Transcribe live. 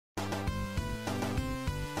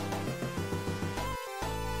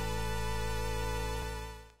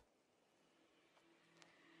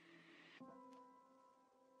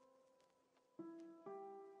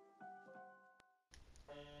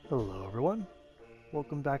Hello everyone,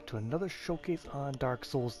 welcome back to another showcase on Dark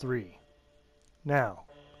Souls 3. Now,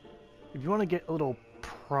 if you want to get a little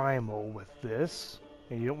primal with this,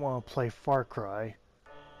 and you don't want to play Far Cry,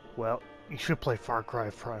 well, you should play Far Cry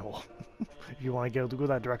Primal. If you want to go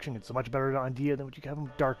that direction, it's a much better idea than what you have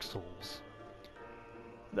in Dark Souls.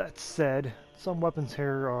 That said, some weapons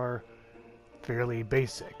here are fairly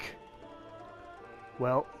basic.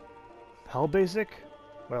 Well, how basic?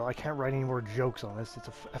 Well, I can't write any more jokes on this. It's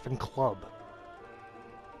a effing club.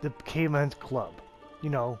 The caveman's club. You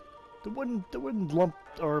know, the wooden lump,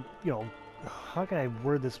 or, you know, how can I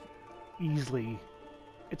word this easily?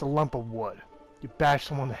 It's a lump of wood. You bash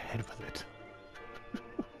someone in the head with it.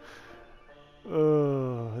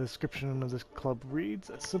 The description of this club reads,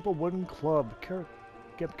 a simple wooden club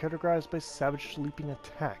categorized by savage leaping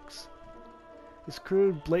attacks. This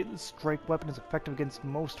crude, blatant strike weapon is effective against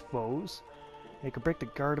most foes. It can break the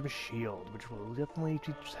guard of a shield, which will definitely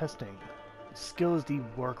be testing. The skill is the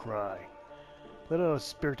War Cry. Let out a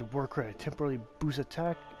spirited War Cry temporarily boosts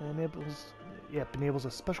attack and enables a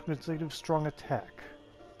special consecutive strong attack.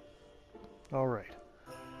 Alright.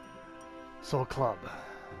 So a club.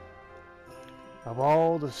 Of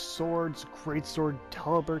all the swords, greatsword,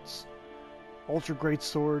 halaberts, ultra great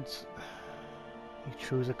swords, you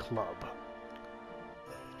choose a club.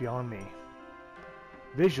 It's beyond me.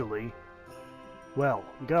 Visually, well,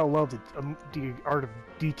 you gotta love the art of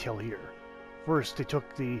detail here. First, they took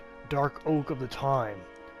the dark oak of the time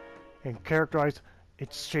and characterized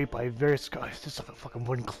its shape by various guys. Just like a fucking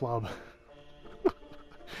wooden club.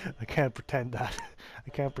 I can't pretend that. I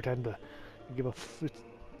can't pretend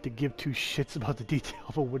to give two shits about the detail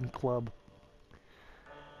of a wooden club.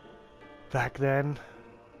 Back then,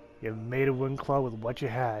 you made a wooden club with what you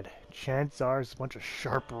had. Chances are it's a bunch of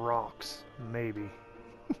sharp rocks. Maybe.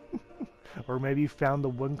 Or maybe you found the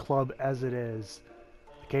wooden club as it is.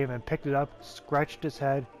 The caveman picked it up, scratched his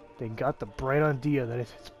head, then got the bright idea that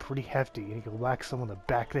it's pretty hefty and he can whack someone in the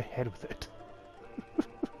back of the head with it.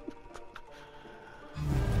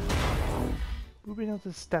 Moving on to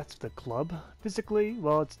the stats of the club. Physically,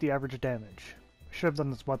 well, it's the average damage. I should have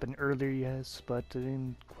done this weapon earlier, yes, but I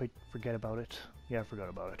didn't quite forget about it. Yeah, I forgot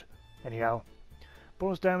about it. Anyhow,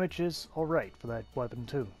 bonus damage is alright for that weapon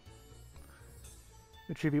too.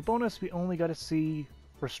 The tribute bonus, we only got to see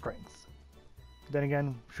for strength. Then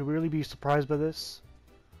again, should we really be surprised by this?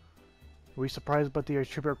 Are we surprised about the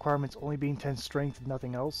tribute requirements only being 10 strength and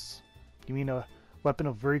nothing else? You mean a weapon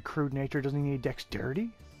of very crude nature doesn't need dexterity?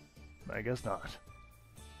 I guess not.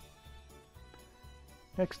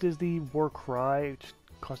 Next is the War Cry,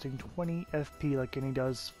 costing 20 FP like any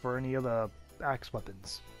does for any of the axe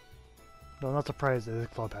weapons. Though I'm not surprised that this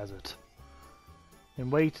club has it.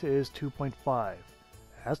 And weight is 2.5.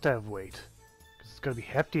 It has to have weight, because it's going to be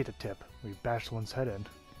hefty at the tip when you bash someone's head in.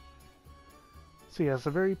 So yeah, it's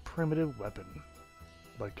a very primitive weapon.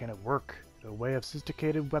 But can it work in a way of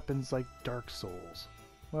sophisticated weapons like Dark Souls?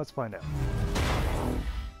 Well, let's find out.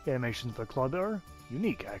 The animations for the club are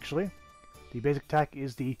unique, actually. The basic attack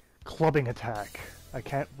is the clubbing attack. I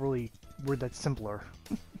can't really word that simpler.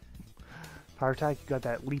 Power attack, you got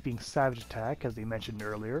that leaping savage attack, as they mentioned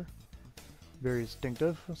earlier. Very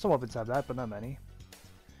distinctive. Some weapons have that, but not many.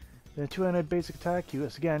 Then a two-handed basic attack, you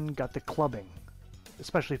again got the clubbing,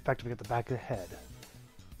 especially effective at the back of the head.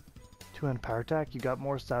 Two-handed power attack, you got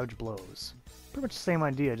more savage blows. Pretty much the same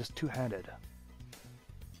idea, just two-handed.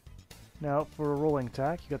 Now for a rolling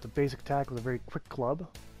attack, you got the basic attack with a very quick club,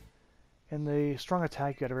 and the strong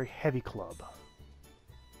attack, you got a very heavy club.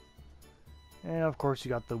 And of course you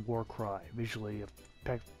got the War Cry. Visually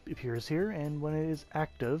it appears here, and when it is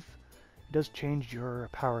active, it does change your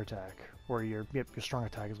power attack. Or your strong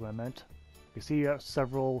attack is what I meant. You see you have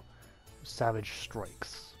several savage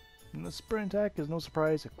strikes. And the sprint attack is no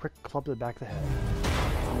surprise, a quick club to the back of the head.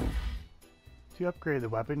 To upgrade the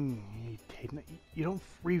weapon, you don't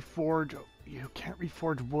reforge, you can't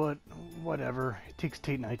reforge wood, whatever. It takes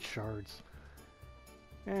Titanite shards.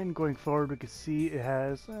 And going forward, we can see it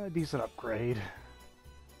has a decent upgrade.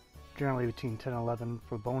 Generally between 10 and 11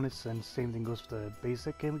 for bonus, and same thing goes for the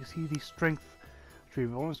basic. And we can see the strength tree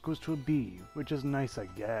bonus goes to a B, which is nice, I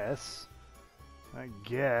guess.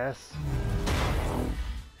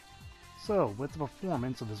 So, with the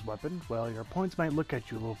performance of this weapon, well, your opponents might look at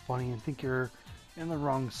you a little funny and think you're in the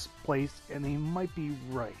wrong place, and they might be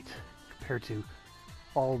right. Compared to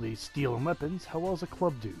all the steel and weapons, how well does a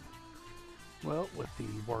club do? Well, with the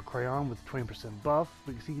War Cry on with 20% buff,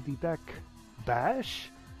 we can see the back bash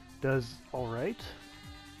does alright.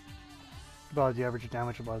 About the average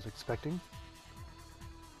damage of what I was expecting.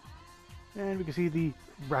 And we can see the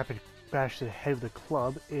rapid bash to the head of the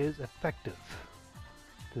club is effective.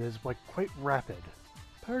 It is like quite rapid.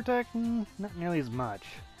 Power attack, not nearly as much.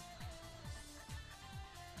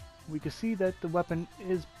 We can see that the weapon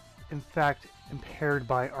is in fact impaired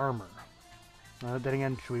by armor. Then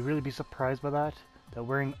again, should we really be surprised by that? That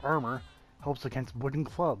wearing armor helps against wooden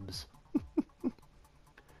clubs.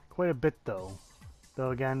 Quite a bit though.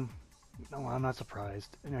 Though again, no, I'm not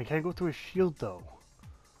surprised. And I can't go through a shield though.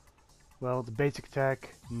 Well, the basic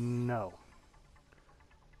attack, no.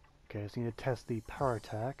 Okay, so I need to test the power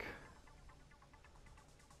attack.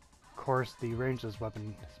 Of course, the range of this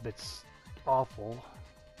weapon is a bit awful.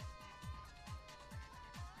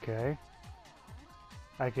 Okay.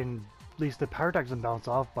 I can, at least the power attack doesn't bounce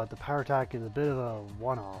off, but the power attack is a bit of a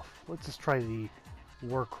one-off. Let's just try the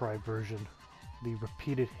Warcry version. The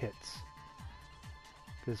repeated hits.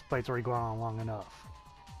 This fight's already gone on long enough.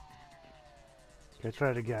 Okay,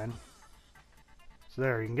 try it again. So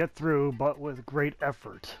there, you can get through, but with great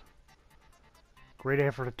effort. Great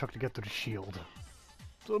effort it took to get to the shield.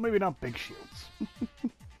 So maybe not big shields.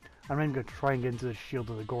 I'm not even going to try and get into the shield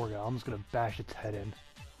of the Gorgon. I'm just going to bash its head in.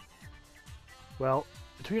 Well,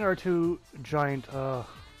 between our two giant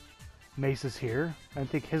maces here, I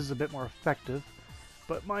think his is a bit more effective,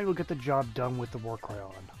 but mine will get the job done with the Warcry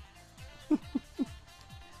on.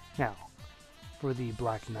 Now, for the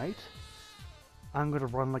Black Knight, I'm going to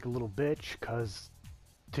run like a little bitch, because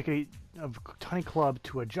taking a tiny club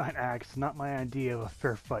to a giant axe is not my idea of a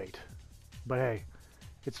fair fight. But hey,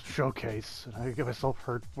 it's a showcase, and I get myself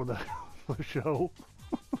hurt for the, for the show.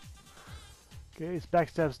 Okay, his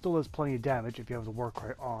backstab still does plenty of damage if you have the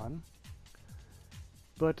Warcry on.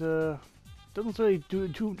 But, doesn't really do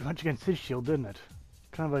too much against his shield, didn't it?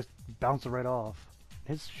 Kind of like bounce it right off.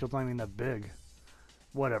 His shield's not even that big.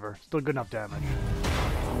 Whatever, still good enough damage.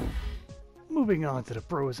 Moving on to the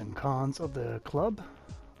pros and cons of the club.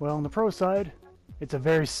 Well, on the pro side, it's a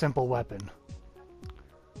very simple weapon.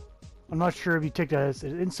 I'm not sure if you take that as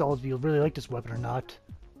an insult if you really like this weapon or not,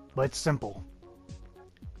 but it's simple.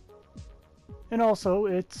 And also,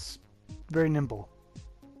 it's very nimble.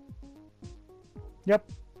 Yep,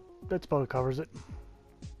 that's about what covers it.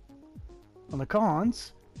 On the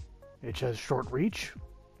cons, it has short reach.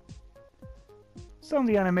 Some of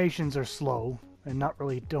the animations are slow, and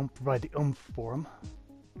don't provide the oomph for them.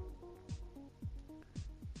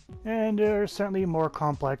 And there are certainly more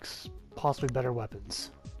complex, possibly better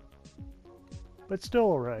weapons. But still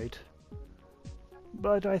alright.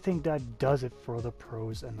 But I think that does it for the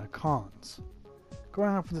pros and the cons. Going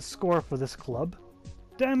on for the score for this club,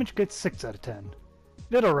 damage gets 6 out of 10.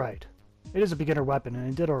 Did alright. It is a beginner weapon and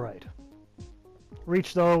it did alright.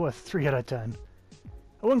 Reach though, a 3 out of 10.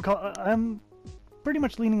 I'm pretty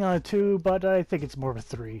much leaning on a 2, but I think it's more of a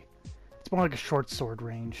 3. It's more like a short sword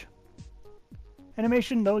range.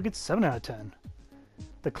 Animation though, it gets 7 out of 10.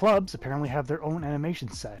 The clubs apparently have their own animation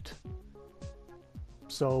set.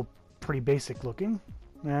 So, pretty basic looking.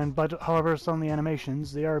 But however, some of the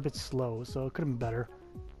animations, they are a bit slow, so it could have been better.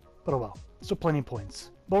 But oh well, still plenty of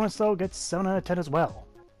points. Bonus though, gets 7 out of 10 as well.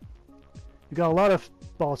 You got a lot of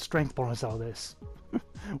ball strength bonus out of this,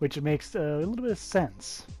 which makes a little bit of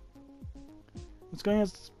sense. It's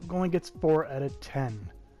only gets 4 out of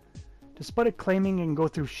 10. Despite it claiming it can go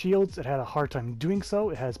through shields, it had a hard time doing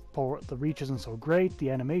so. It has the reach isn't so great,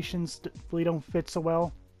 the animations really don't fit so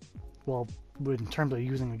well. Well, in terms of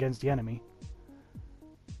using against the enemy.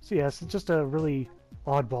 So yes, it's just a really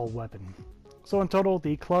oddball weapon. So in total,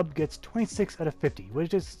 the club gets 26 out of 50,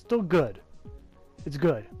 which is still good. It's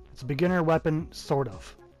good. It's a beginner weapon, sort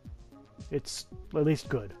of. It's at least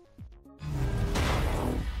good.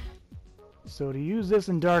 So to use this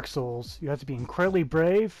in Dark Souls, you have to be incredibly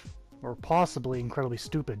brave, or possibly incredibly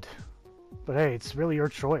stupid. But hey, it's really your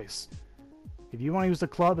choice. If you want to use the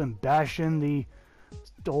club and bash in the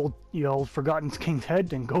old Forgotten King's head,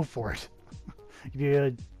 then go for it. If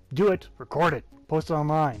you do it, record it, post it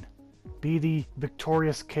online. Be the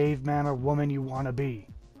victorious caveman or woman you want to be.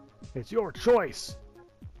 It's your choice.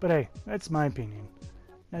 But hey, that's my opinion.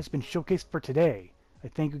 That's been showcased for today. I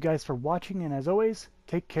thank you guys for watching, and as always,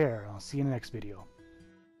 take care. I'll see you in the next video.